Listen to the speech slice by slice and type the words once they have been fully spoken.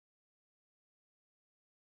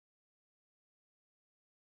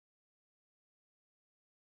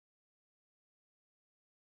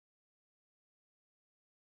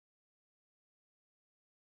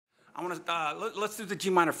I want to, let's do the G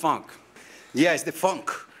minor funk. Yeah, it's the funk,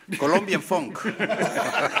 Colombian funk.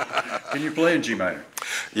 Can you play in G minor?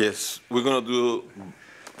 Yes, we're going to do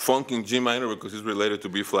funk in G minor because it's related to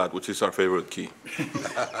B flat, which is our favorite key.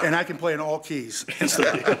 And I can play in all keys.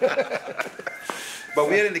 But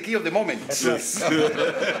we are in the key of the moment.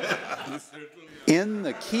 In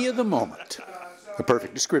the key of the moment, a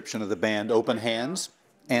perfect description of the band Open Hands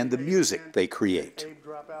and the music they create.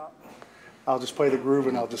 I'll just play the groove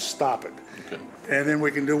and I'll just stop it. Okay. And then we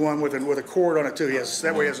can do one with a chord on it too.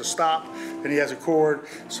 That way he has a stop and he has a chord,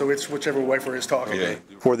 so it's whichever way for his talking. Okay.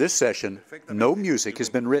 For this session, no music has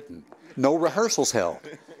been written, no rehearsals held.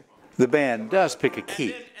 The band does pick a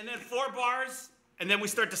key. And then 4 bars, and then we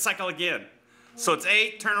start to cycle again. So it's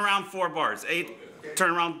 8, turn around 4 bars. 8, turn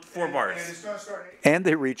around 4 bars. And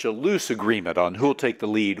they reach a loose agreement on who'll take the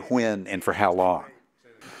lead when and for how long.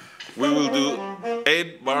 We will do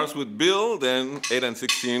 8 bars with Bill, then 8 and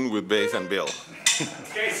 16 with bass and Bill.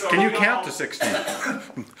 Okay, so Can you count to 16?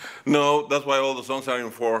 No, that's why all the songs are in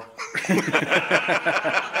 4.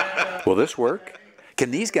 Will this work?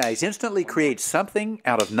 Can these guys instantly create something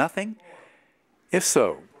out of nothing? If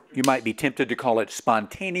so, you might be tempted to call it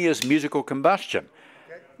spontaneous musical combustion.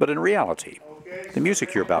 But in reality, the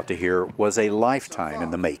music you're about to hear was a lifetime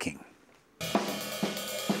in the making.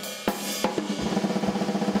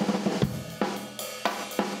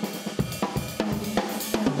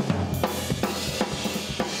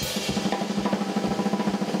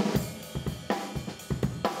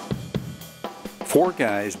 Four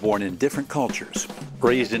guys born in different cultures,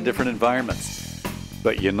 raised in different environments,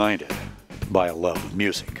 but united by a love of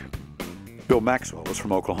music. Bill Maxwell was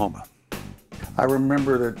from Oklahoma. I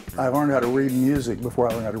remember that I learned how to read music before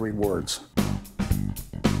I learned how to read words.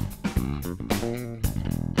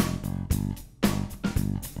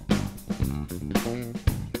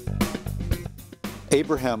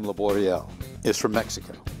 Abraham Laboriel is from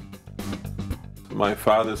Mexico. My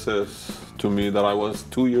father says to me that I was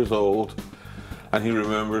 2 years old, and he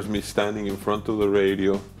remembers me standing in front of the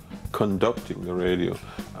radio, conducting the radio.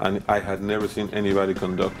 And I had never seen anybody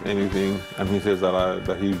conduct anything, and he says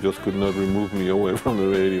that he just could not remove me away from the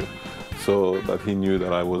radio, so that he knew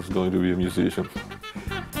that I was going to be a musician.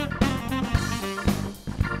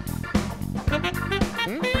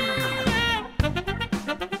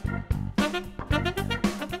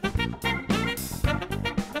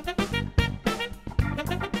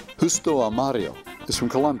 Justo Almario is from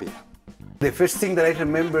Colombia. The first thing that I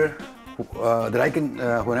remember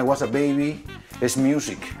when I was a baby is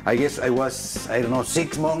music. I guess I was,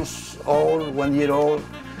 6 months old, 1 year old,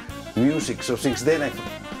 music. So since then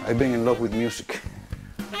I've been in love with music.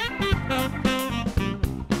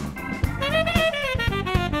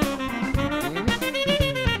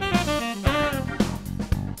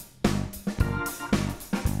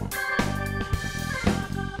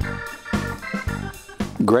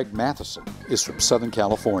 Greg Mathieson is from Southern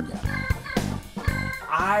California.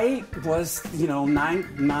 I was,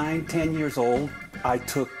 9, 10 years old. I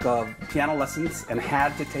took piano lessons and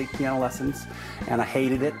had to take piano lessons, and I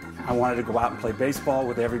hated it. I wanted to go out and play baseball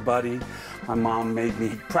with everybody. My mom made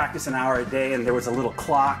me practice an hour a day, and there was a little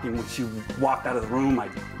clock, and when she walked out of the room,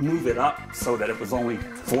 I'd move it up so that it was only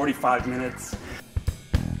 45 minutes.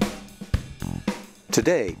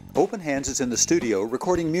 Today, Open Hands is in the studio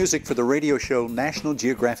recording music for the radio show National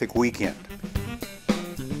Geographic Weekend.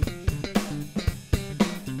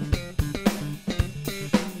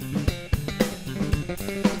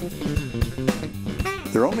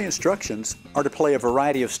 Their only instructions are to play a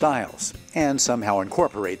variety of styles and somehow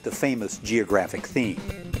incorporate the famous geographic theme.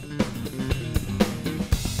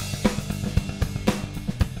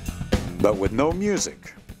 But with no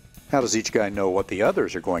music, how does each guy know what the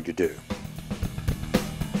others are going to do?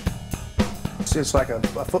 It's like a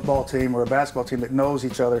football team or a basketball team that knows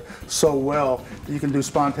each other so well that you can do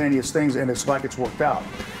spontaneous things and it's like it's worked out.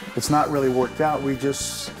 It's not really worked out,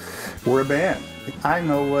 we're a band. I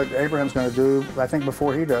know what Abraham's going to do, I think,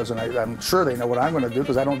 before he does, and I'm sure they know what I'm going to do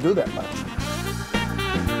because I don't do that much.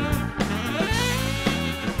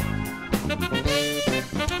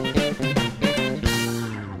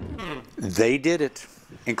 They did it,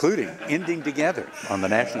 including ending together on the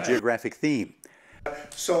National Geographic theme.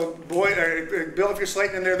 So, Bill, if you're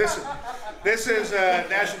slating in there, this is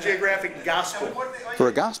National Geographic Gospel. For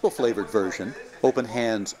a gospel-flavored version, Open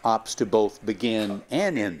Hands opts to both begin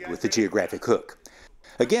and end with the geographic hook.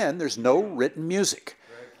 Again, there's no written music,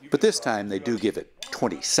 but this time they do give it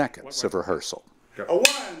 20 seconds of rehearsal. 1,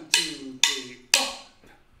 2, 3,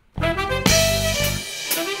 4.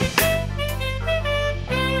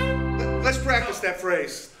 Let's practice that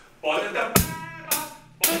phrase.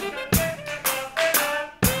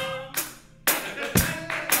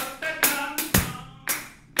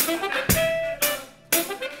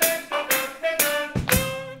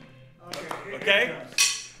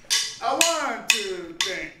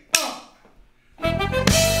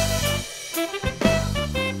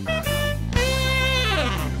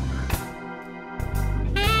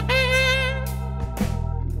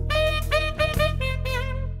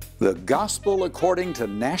 The Gospel According to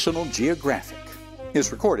National Geographic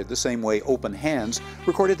is recorded the same way Open Hands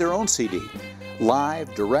recorded their own CD,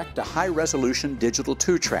 live, direct to high-resolution digital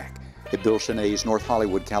 2-track at Bill Schnee's North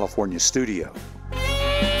Hollywood, California studio.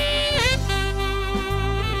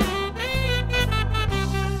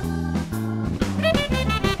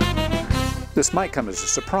 This might come as a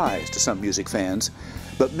surprise to some music fans,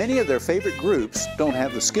 but many of their favorite groups don't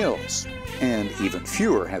have the skills, and even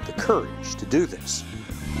fewer have the courage to do this.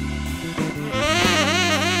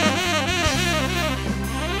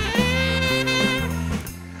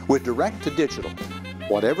 With direct to digital,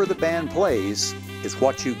 whatever the band plays is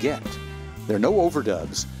what you get. There are no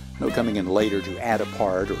overdubs, no coming in later to add a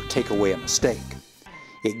part or take away a mistake.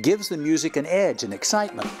 It gives the music an edge and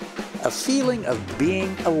excitement, a feeling of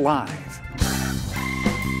being alive.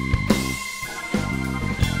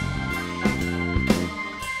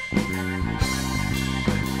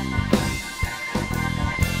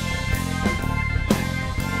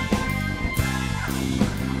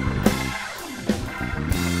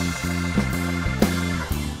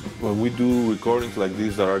 When we do recordings like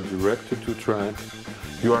these that are directed to track,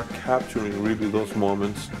 you are capturing really those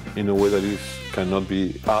moments in a way that cannot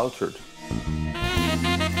be altered.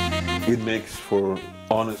 It makes for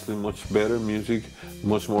honestly much better music,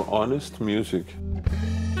 much more honest music.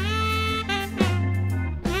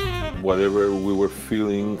 Whatever we were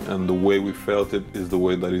feeling and the way we felt it is the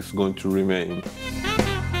way that it's going to remain.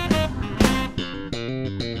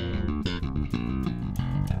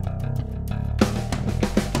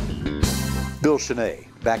 Bill Schnee,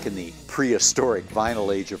 back in the prehistoric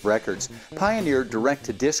vinyl age of records, pioneered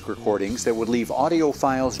direct-to-disc recordings that would leave audio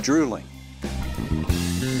files drooling.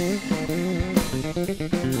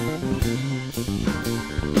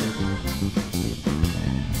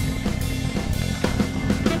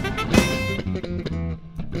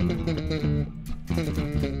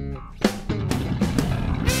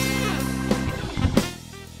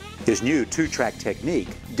 His new 2-track technique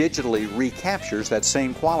digitally recaptures that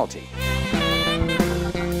same quality.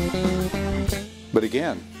 But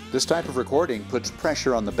again, this type of recording puts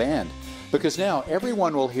pressure on the band, because now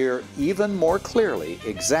everyone will hear even more clearly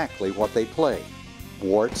exactly what they play,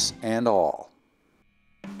 warts and all.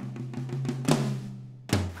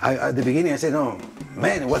 At the beginning I said, no,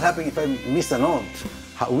 man, what happened if I miss a note?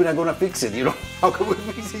 How we're not gonna fix it, you know? How can we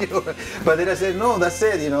fix it, you know? But then I said, no, that's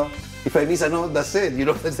it, you know? If I miss a note, that's it, you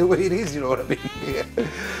know? That's the way it is, you know what I mean?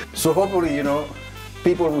 So hopefully, you know,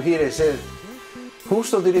 people will hear it and say,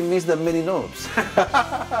 Justo didn't miss that many notes.